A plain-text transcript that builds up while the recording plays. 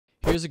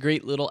Here's a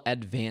great little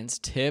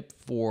advanced tip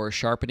for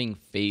sharpening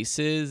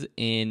faces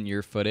in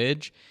your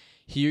footage.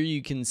 Here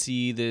you can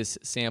see this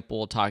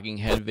sample talking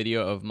head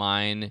video of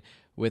mine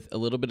with a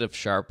little bit of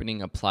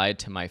sharpening applied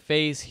to my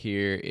face.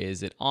 Here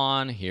is it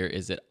on, here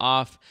is it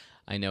off.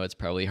 I know it's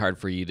probably hard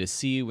for you to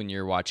see when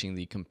you're watching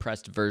the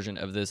compressed version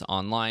of this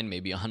online,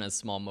 maybe on a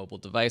small mobile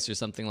device or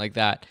something like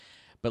that.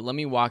 But let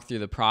me walk through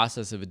the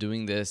process of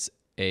doing this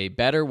a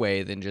better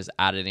way than just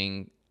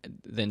adding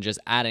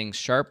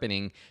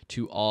sharpening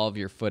to all of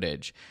your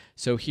footage.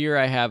 So here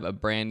I have a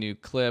brand new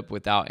clip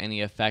without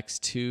any effects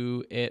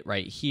to it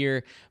right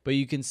here, but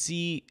you can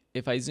see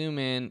if I zoom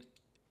in,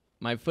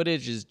 my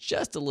footage is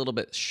just a little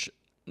bit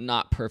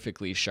not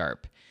perfectly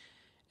sharp.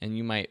 And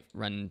you might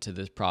run into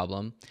this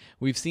problem.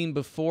 We've seen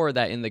before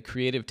that in the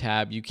Creative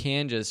tab, you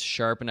can just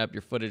sharpen up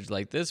your footage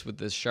like this with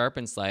this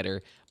Sharpen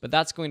slider, but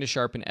that's going to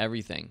sharpen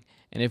everything.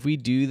 And if we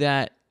do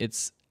that,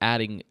 it's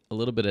adding a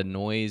little bit of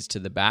noise to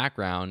the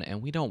background,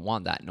 and we don't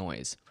want that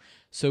noise.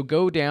 So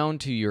go down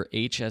to your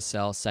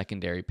HSL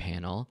secondary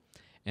panel,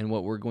 and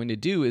what we're going to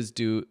do is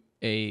do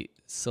a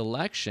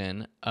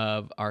selection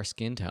of our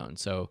skin tone.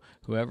 So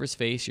whoever's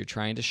face you're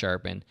trying to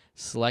sharpen,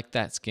 select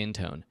that skin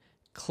tone.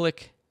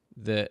 Click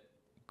the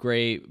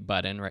gray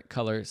button, right,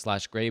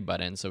 color/gray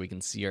button, so we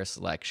can see our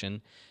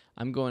selection.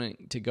 I'm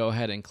going to go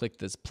ahead and click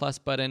this plus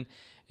button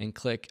and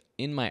click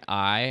in my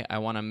eye. I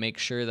want to make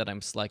sure that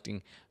I'm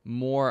selecting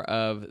more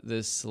of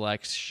this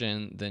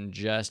selection than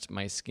just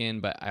my skin,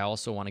 but I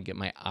also want to get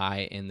my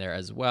eye in there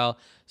as well.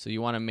 So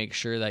you want to make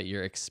sure that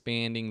you're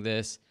expanding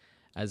this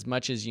as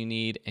much as you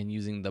need and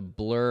using the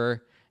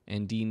blur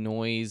and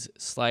denoise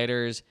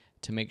sliders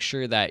to make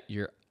sure that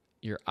your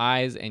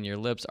eyes and your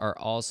lips are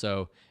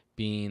also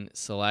being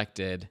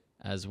selected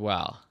as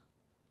well.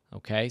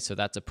 Okay, so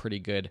that's a pretty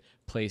good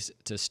place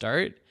to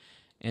start.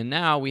 And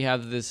now we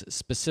have this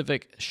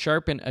specific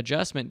sharpen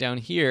adjustment down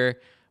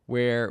here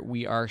where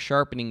we are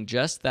sharpening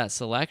just that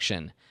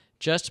selection,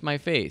 just my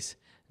face,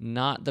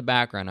 not the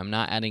background. I'm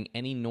not adding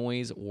any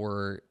noise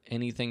or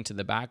anything to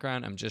the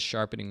background. I'm just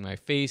sharpening my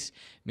face,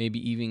 maybe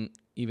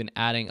even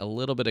adding a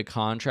little bit of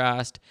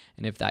contrast.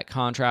 And if that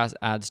contrast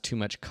adds too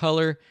much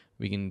color,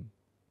 we can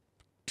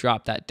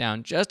drop that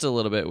down just a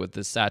little bit with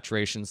the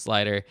saturation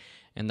slider,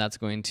 and that's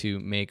going to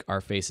make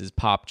our faces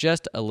pop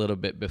just a little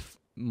bit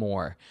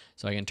more.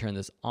 So I can turn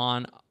this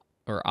on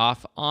or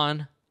off,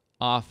 on,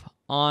 off,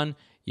 on.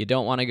 You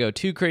don't want to go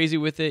too crazy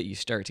with it. You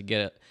start to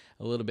get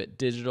a little bit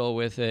digital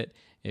with it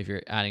if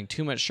you're adding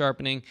too much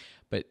sharpening,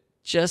 but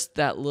just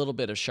that little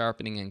bit of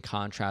sharpening and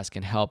contrast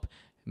can help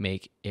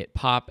make it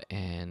pop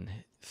and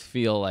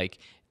feel like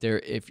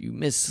if you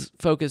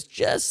misfocus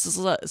just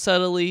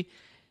subtly,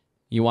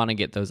 you want to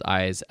get those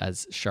eyes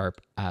as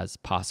sharp as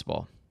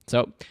possible.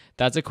 So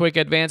that's a quick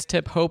advanced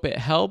tip. Hope it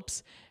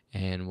helps,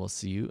 and we'll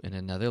see you in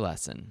another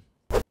lesson.